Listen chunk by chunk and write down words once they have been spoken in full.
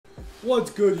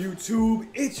What's good, YouTube?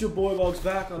 It's your boy Bugs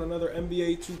back on another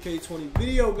NBA 2K20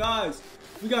 video, guys.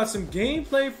 We got some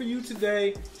gameplay for you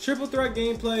today. Triple threat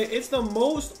gameplay. It's the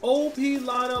most OP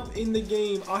lineup in the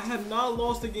game. I have not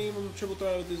lost a game on the triple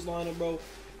threat with this lineup, bro.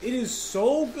 It is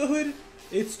so good.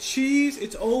 It's cheese.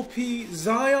 It's OP.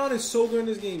 Zion is so good in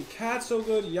this game. Cat's so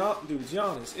good. Dude, it's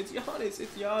Giannis. It's Giannis.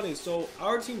 It's Giannis. So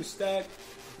our team is stacked.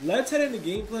 Let's head into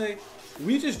gameplay.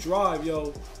 We just drive,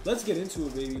 yo. Let's get into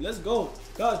it, baby. Let's go.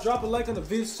 Guys, drop a like on the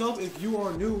vid, sub if you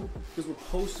are new, because we're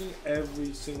posting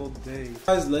every single day.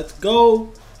 Guys, let's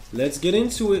go. Let's get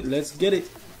into it. Let's get it.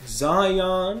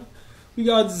 Zion. We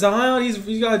got Zion.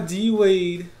 He's got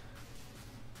D-Wade.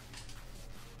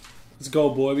 Let's go,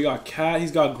 boy. We got Cat.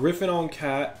 He's got Griffin on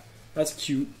Cat. That's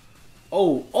cute.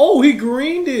 Oh, he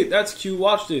greened it. That's cute.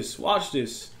 Watch this. Watch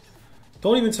this.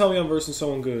 Don't even tell me I'm versing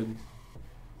someone good.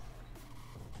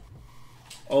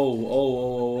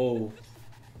 Oh,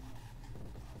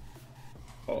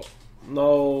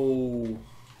 no.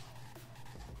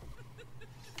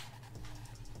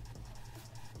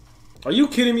 Are you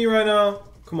kidding me right now?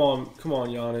 Come on,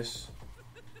 Giannis.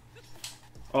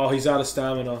 Oh, he's out of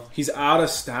stamina. He's out of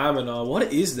stamina.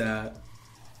 What is that?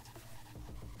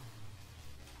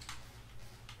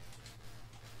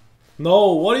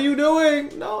 No, what are you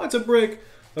doing? No, it's a brick.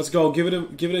 Let's go. Give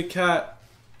it a cat.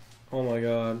 Oh my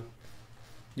god.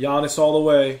 Giannis all the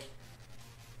way.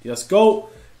 Let's go.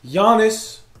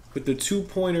 Giannis with the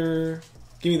two-pointer.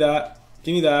 Give me that.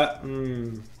 Give me that.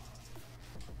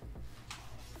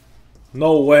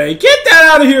 No way. Get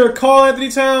that out of here, Karl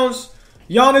Anthony Towns.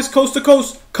 Giannis coast to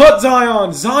coast. Cut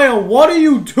Zion. Zion, what are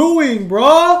you doing,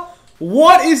 bruh?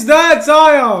 What is that,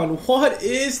 Zion? What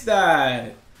is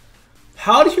that?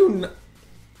 How do you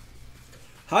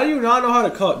not know how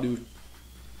to cut, dude?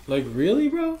 Like, really,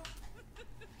 bro?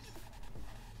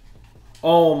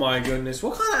 Oh my goodness.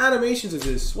 What kind of animations is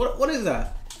this? What is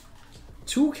that?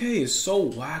 2K is so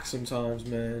whack sometimes,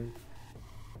 man.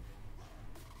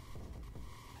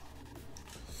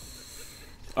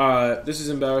 Alright, this is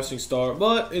an embarrassing start,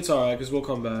 but it's alright because we'll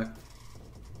come back.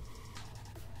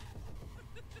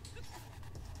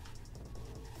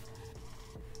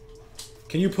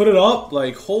 Can you put it up?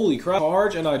 Like, holy crap.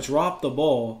 Charge and I dropped the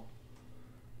ball.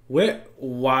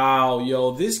 Wow,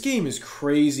 yo. This game is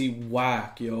crazy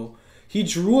whack, yo. He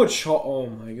drew a charge. Oh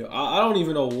my god. I don't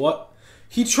even know what.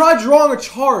 He tried drawing a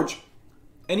charge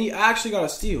and he actually got a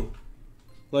steal.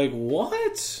 Like,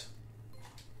 what?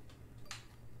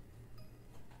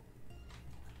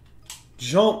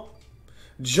 Jump.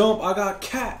 Jump. I got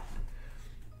cat.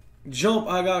 Jump.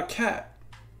 I got cat.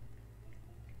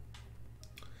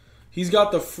 He's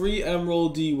got the free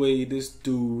Emerald D-Wade. This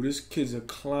dude. This kid's a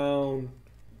clown.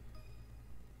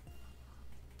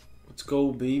 Let's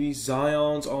go, baby.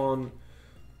 Zion's on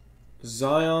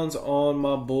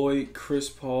my boy Chris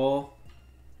Paul.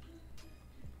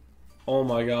 Oh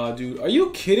my god, dude. Are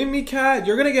you kidding me, Cat?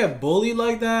 You're gonna get bullied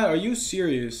like that? Are you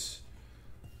serious?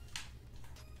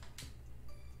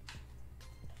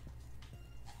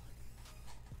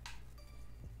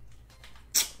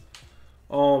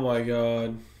 Oh my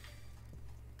god.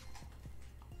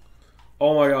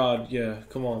 Oh my god, yeah,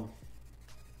 come on.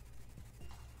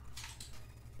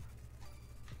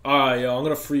 Alright, yo, I'm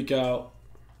gonna freak out.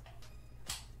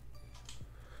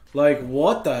 Like,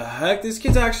 what the heck? This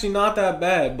kid's actually not that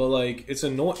bad, but like, it's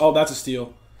annoying. Oh, that's a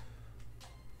steal.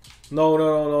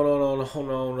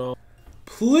 No.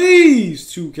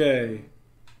 Please, 2K.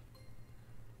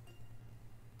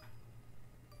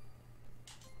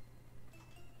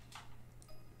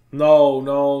 No.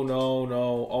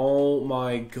 Oh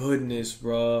my goodness,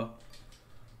 bruh.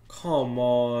 Come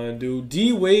on, dude.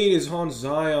 D-Wade is on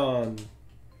Zion.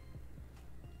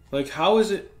 Like, how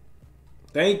is it?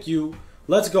 Thank you.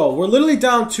 Let's go. We're literally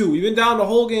down 2. We've been down the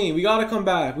whole game. We gotta come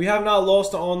back. We have not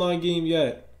lost the online game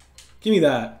yet. Give me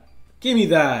that. Give me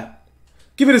that.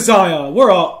 Give it to Zion.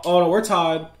 We're up. Oh no, we're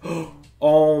tied.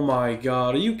 Oh my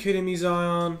god. Are you kidding me,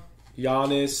 Zion?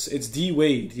 Giannis. It's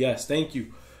D-Wade. Yes, thank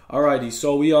you. Alrighty,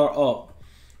 so we are up.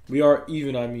 We are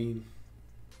even, I mean.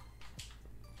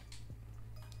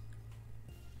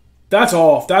 That's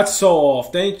off. That's so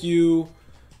off. Thank you.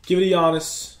 Give it to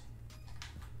Giannis.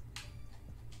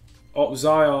 Oh,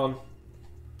 Zion.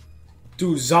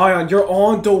 Dude, Zion, you're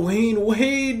on Dwayne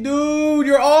Wade, dude.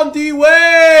 You're on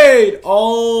D-Wade.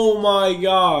 Oh, my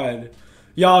God.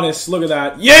 Giannis, look at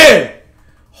that. Yeah!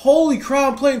 Holy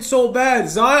crap, I'm playing so bad.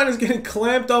 Zion is getting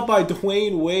clamped up by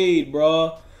Dwayne Wade,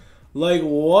 bruh. Like,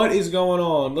 what is going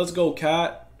on? Let's go,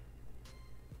 Cat.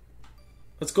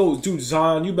 Let's go. Dude,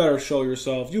 Zion, you better show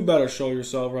yourself. You better show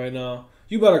yourself right now.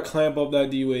 You better clamp up that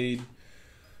D-Wade.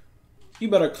 You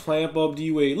better clamp up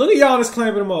D-Wade. Look at Giannis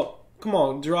clamping him up. Come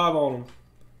on, drive on him.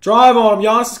 Drive on him.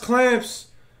 Giannis's clamps.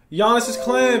 Giannis's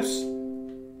clamps.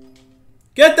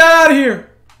 Get that out of here.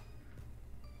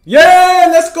 Yeah,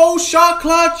 let's go shot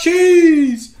clock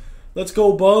cheese. Let's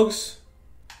go Bugs.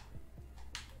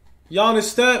 Giannis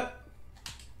step.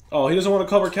 Oh, he doesn't want to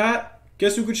cover Cat.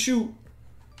 Guess who could shoot?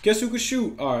 Guess who could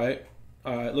shoot? Alright.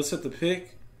 Alright, let's hit the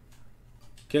pick.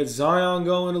 Get Zion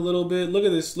going a little bit. Look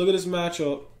at this. Look at this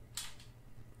matchup.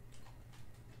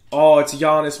 Oh, it's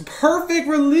Giannis. Perfect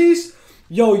release.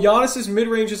 Yo, Giannis's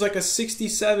mid-range is like a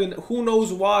 67. Who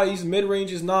knows why? His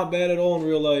mid-range is not bad at all in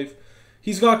real life.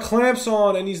 He's got clamps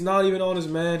on, and he's not even on his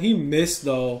man. He missed,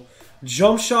 though.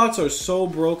 Jump shots are so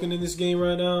broken in this game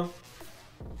right now.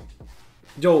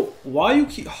 Yo, why you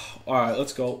keep... Alright,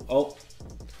 let's go. Oh.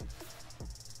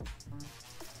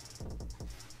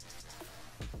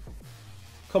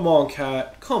 Come on,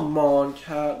 Cat. Come on,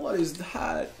 Cat. What is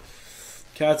that?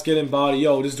 Cat's getting body.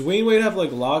 Yo, does Dwayne Wade have, like,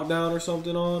 lockdown or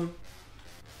something on?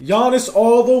 Giannis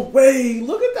all the way.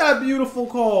 Look at that beautiful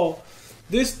call.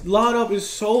 This lineup is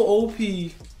so OP.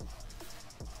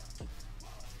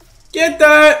 Get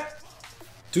that!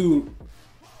 Dude.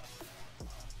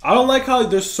 I don't like how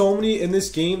there's so many, in this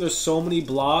game, there's so many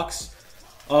blocks.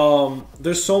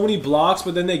 There's so many blocks,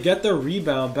 but then they get their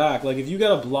rebound back. Like, if you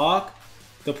get a block,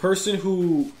 the person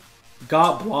who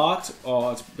got blocked...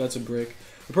 Oh, that's a brick.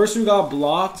 The person who got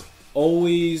blocked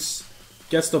always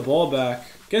gets the ball back.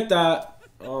 Get that.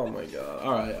 Oh my god.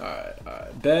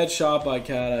 Alright. Bad shot by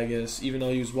Cat, I guess. Even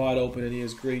though he was wide open and he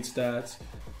has great stats.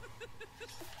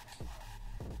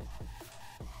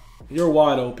 You're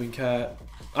wide open, Cat.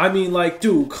 I mean, like,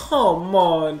 dude, come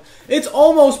on. It's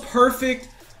almost perfect.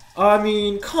 I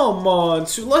mean, come on.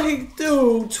 Like,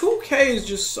 dude, 2K is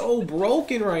just so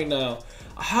broken right now.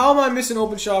 How am I missing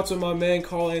open shots with my man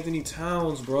Karl Anthony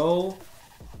Towns, bro?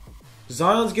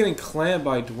 Zion's getting clamped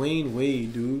by Dwayne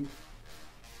Wade, dude.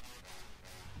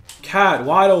 Cat,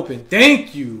 wide open.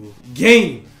 Thank you.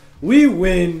 Game. We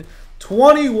win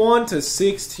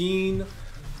 21-16.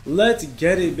 Let's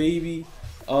get it, baby.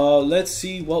 Let's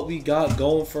see what we got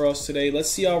going for us today. Let's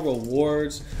see our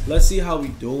rewards. Let's see how we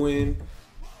doing.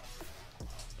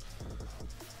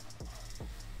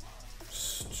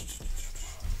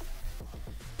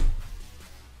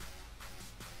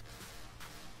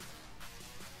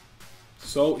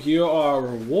 So here are our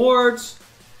rewards.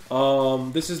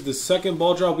 This is the second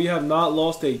ball drop. We have not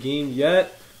lost a game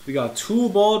yet. We got 2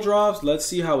 ball drops. Let's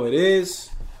see how it is.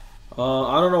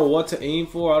 I don't know what to aim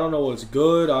for. I don't know what's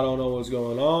good. I don't know what's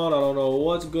going on. I don't know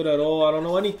what's good at all. I don't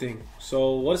know anything.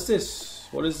 So what's this?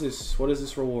 What is this? What is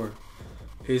this reward?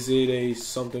 Is it a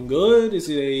something good? Is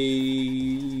it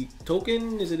a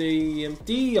token? Is it a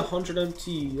MT? 100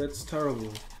 MT. That's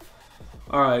terrible.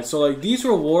 Alright, so like these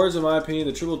rewards, in my opinion,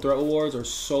 the triple threat rewards are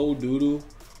so doo-doo.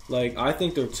 Like, I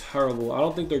think they're terrible. I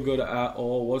don't think they're good at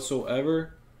all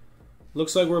whatsoever.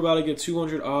 Looks like we're about to get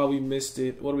 200. Ah, we missed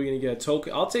it. What are we going to get?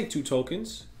 Token. I'll take 2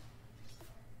 tokens.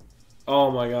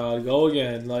 Oh my god, go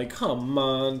again. Like, come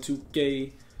on,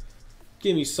 2K.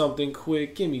 Give me something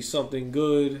quick. Give me something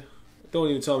good. Don't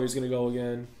even tell me it's going to go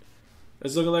again.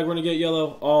 It's looking like we're going to get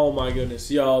yellow. Oh my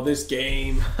goodness. Yo, this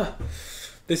game.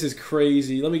 This is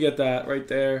crazy. Let me get that right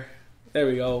there. There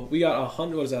we go. We got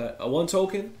 100. What is that? A 1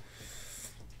 token?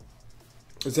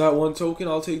 Is that 1 token?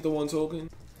 I'll take the 1 token.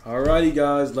 Alrighty,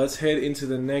 guys. Let's head into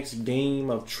the next game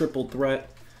of triple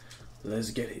threat.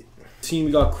 Let's get it. Team,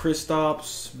 we got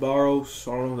Kristaps, Barros,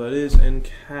 I don't know who that is, and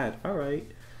Cat.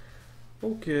 Alright.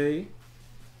 Okay.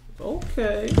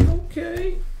 Okay.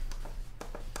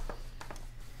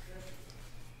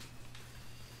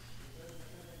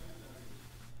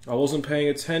 I wasn't paying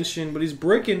attention, but he's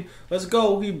bricking. Let's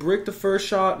go. He bricked the first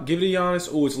shot. Give it to Giannis.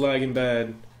 Oh, it's lagging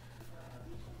bad.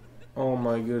 Oh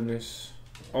my goodness.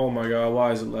 Oh my god,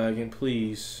 why is it lagging?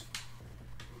 Please.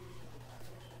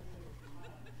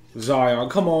 Zion.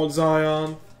 Come on,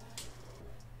 Zion.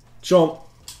 Jump.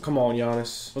 Come on,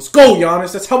 Giannis. Let's go,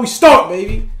 Giannis. That's how we start,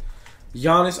 baby.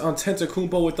 Giannis on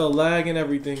Antetokounmpo with the lag and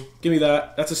everything. Give me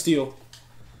that. That's a steal.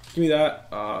 Give me that.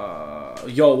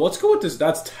 Yo, let's go with this.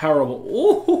 That's terrible.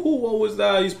 Ooh, what was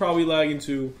that? He's probably lagging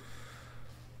too.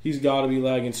 He's got to be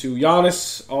lagging too.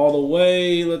 Giannis all the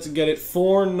way. Let's get it.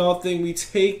 4-0. We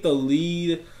take the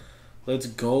lead. Let's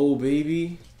go,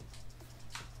 baby.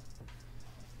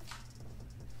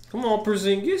 Come on,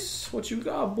 Porzingis. What you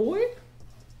got, boy?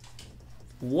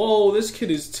 Whoa, this kid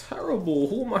is terrible.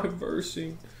 Who am I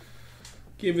versing?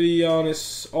 Give it to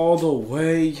Giannis all the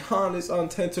way. Giannis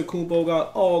Antetokounmpo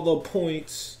got all the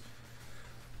points.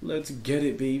 Let's get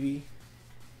it, baby.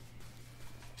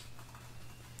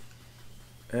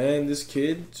 And this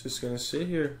kid just going to sit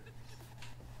here.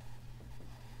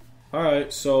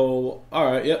 Alright, so,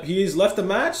 alright, yep, he's left the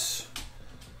match.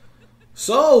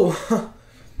 So,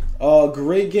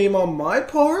 great game on my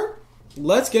part.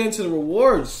 Let's get into the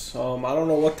rewards. I don't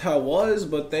know what that was,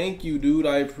 but thank you, dude.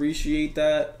 I appreciate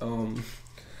that.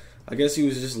 I guess he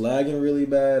was just lagging really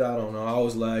bad. I don't know. I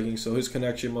was lagging, so his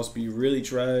connection must be really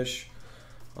trash.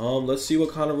 Let's see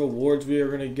what kind of rewards we are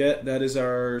going to get. That is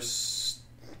our...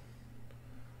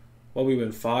 Well, we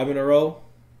win 5 in a row.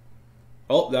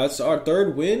 Oh, that's our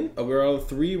 3rd win. We're on a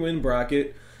 3-win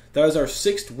bracket. That is our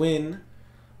 6th win.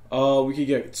 We could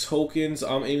get tokens.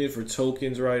 I'm aiming for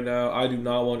tokens right now. I do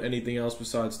not want anything else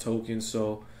besides tokens.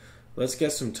 So let's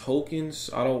get some tokens.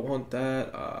 I don't want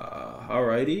that.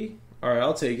 Alrighty. Alright,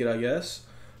 I'll take it, I guess.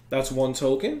 That's 1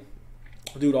 token.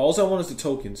 Dude, all I want is the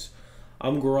tokens.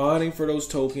 I'm grinding for those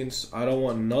tokens. I don't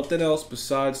want nothing else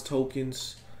besides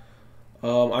tokens.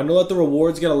 I know that the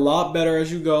rewards get a lot better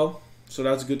as you go. So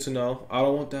that's good to know. I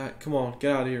don't want that. Come on,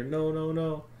 get out of here. No, no,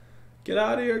 no. Get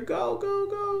out of here. Go, go,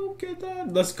 go. Get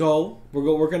that. Let's go. We're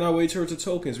working our way towards the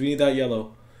tokens. We need that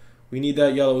yellow. We need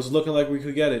that yellow. It's looking like we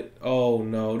could get it. Oh,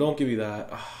 no. Don't give me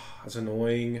that. That's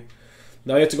annoying.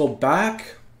 Now you have to go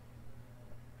back.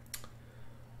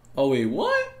 Oh, wait.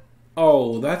 What?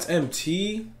 Oh, that's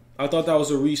MT? I thought that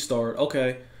was a restart.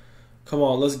 Okay. Come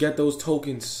on. Let's get those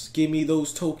tokens. Give me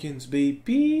those tokens,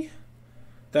 baby.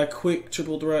 That quick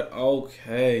triple threat.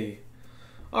 Okay.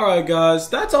 Alright, guys.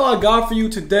 That's all I got for you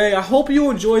today. I hope you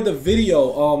enjoyed the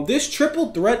video. This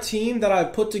triple threat team that I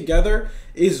put together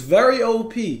is very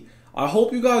OP. I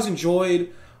hope you guys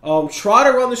enjoyed. Try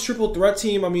to run this triple threat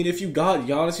team. I mean, if you got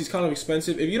Giannis, he's kind of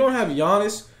expensive. If you don't have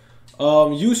Giannis,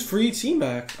 use free team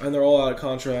back. And they're all out of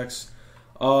contracts.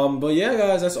 But yeah,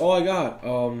 guys, that's all I got.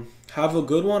 Have a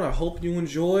good one. I hope you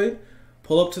enjoyed.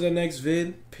 Pull up to the next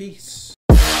vid. Peace.